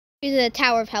The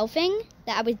Tower of Hell thing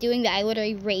that I was doing that I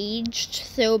literally raged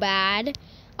so bad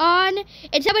on.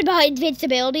 And someone bought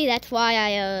invincibility. That's why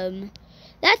I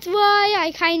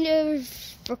kind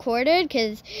of recorded,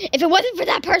 because if it wasn't for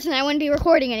that person, I wouldn't be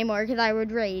recording anymore, because I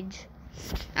would rage.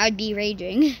 I would be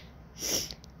raging.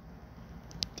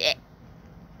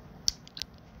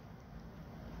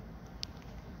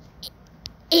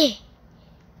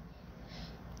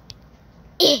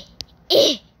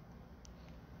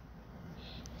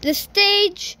 The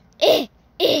stage is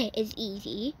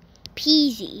easy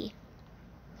peasy.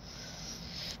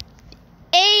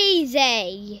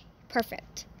 Easy.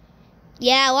 Perfect.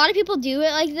 Yeah, a lot of people do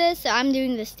it like this, so I'm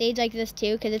doing the stage like this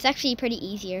too, because it's actually pretty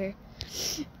easier.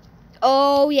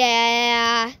 Oh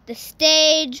yeah, the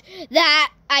stage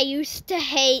that I used to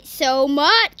hate so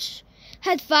much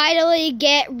has finally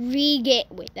okay,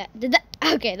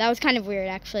 that was kind of weird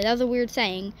actually. That was a weird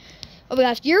saying. Oh my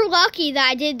gosh, you're lucky that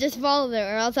I didn't just follow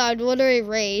there, or else I would literally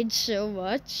rage so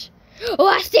much. Oh,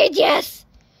 last stage, yes!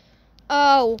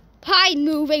 Oh, pie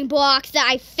moving blocks that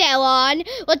I fell on.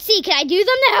 Let's see, can I do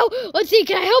them now? Let's see,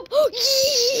 can I help?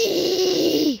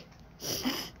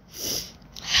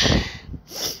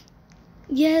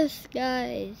 Yes,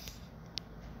 guys.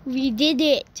 We did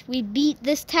it. We beat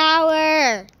this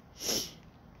tower.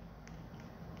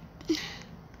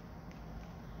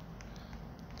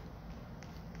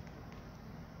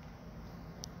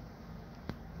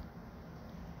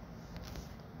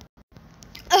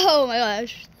 Oh my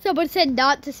gosh. Someone said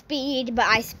not to speed, but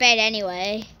I sped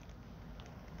anyway.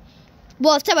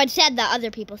 Well, someone said that,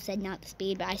 other people said not to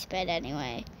speed, but I sped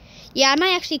anyway. Yeah, I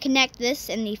might actually connect this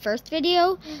and the first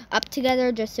video up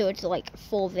together just so it's like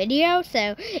full video.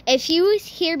 So if you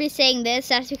hear me saying this,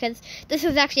 that's because this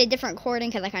was actually a different recording,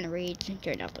 because I kind of raged and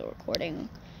turned off the recording.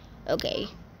 Okay.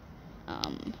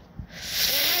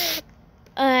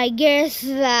 I guess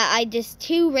that I just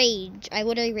too rage. I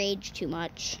literally rage too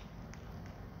much.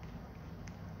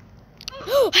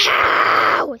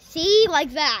 How? See,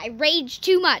 like that. I raged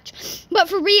too much. But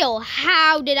for real,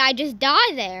 how did I just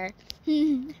die there?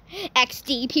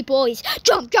 XD, people always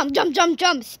jump,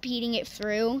 speeding it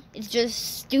through. It's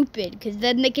just stupid, because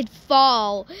then they could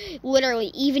fall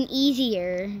literally even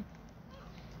easier.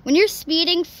 When you're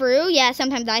speeding through, yeah,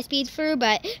 sometimes I speed through,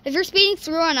 but if you're speeding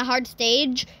through on a hard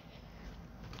stage,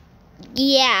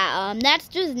 yeah, that's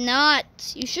just not,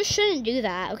 you just shouldn't do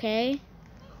that, okay?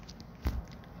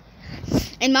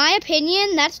 In my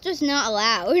opinion, that's just not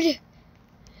allowed.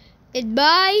 In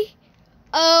my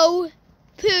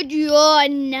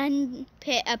opinion,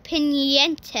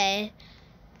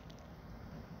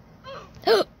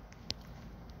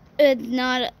 it's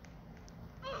not.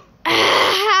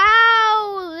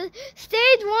 How?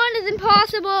 Stage 1 is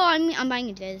impossible. I'm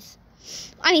buying Invis.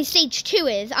 I mean, stage 2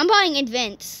 is. I'm buying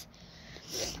Invince.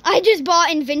 I just bought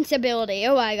invincibility.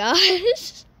 Oh my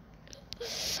gosh.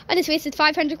 I just wasted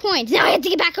 500 coins. Now I have to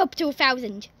get back up to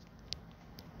 1,000.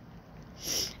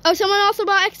 Oh, someone also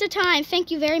bought extra time.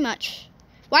 Thank you very much.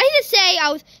 Why does it say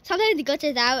sometimes it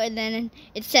glitches out and then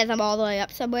it says I'm all the way up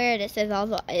somewhere, and it says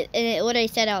and it literally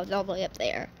said I was all the way up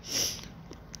there.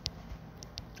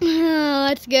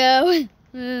 Let's go.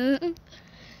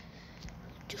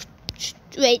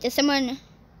 Wait, does someone?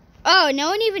 Oh, no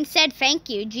one even said thank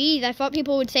you. Jeez, I thought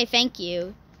people would say thank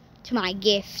you to my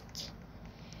gift.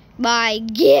 My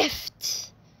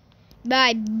gift.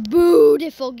 My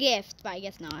beautiful gift. But I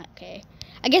guess not, okay.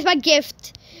 I guess my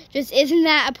gift just isn't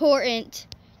that important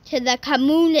to the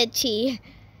community.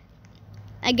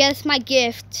 I guess my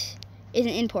gift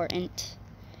isn't important.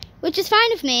 Which is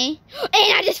fine with me. And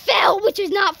I just fell, which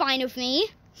is not fine with me.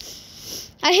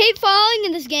 I hate falling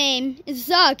in this game. It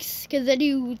sucks, because then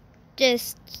you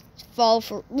just fall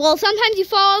for... Well, sometimes you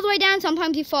fall all the way down,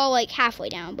 sometimes you fall like halfway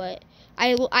down, but...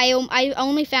 I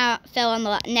only fell on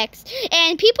the next.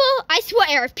 And people, I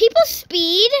swear, if people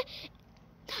speed,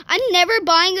 I'm never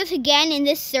buying this again in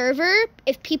this server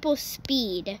if people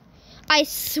speed. I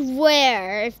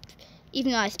swear,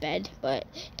 even though I sped, but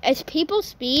as people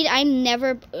speed, I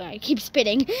keep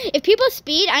spitting. If people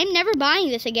speed, I'm never buying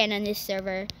this again on this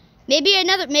server. Maybe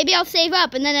I'll save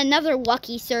up and then another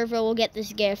lucky server will get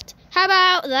this gift. How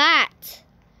about that?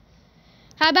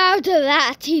 How about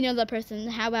that? You know the person.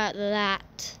 How about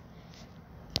that?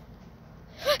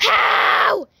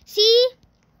 How? See?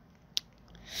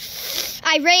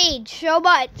 I rage so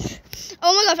much.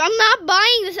 Oh my gosh, I'm not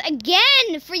buying this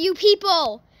again for you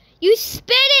people. You sped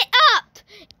it up.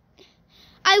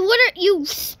 You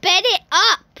sped it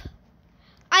up.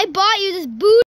 I bought you this boot.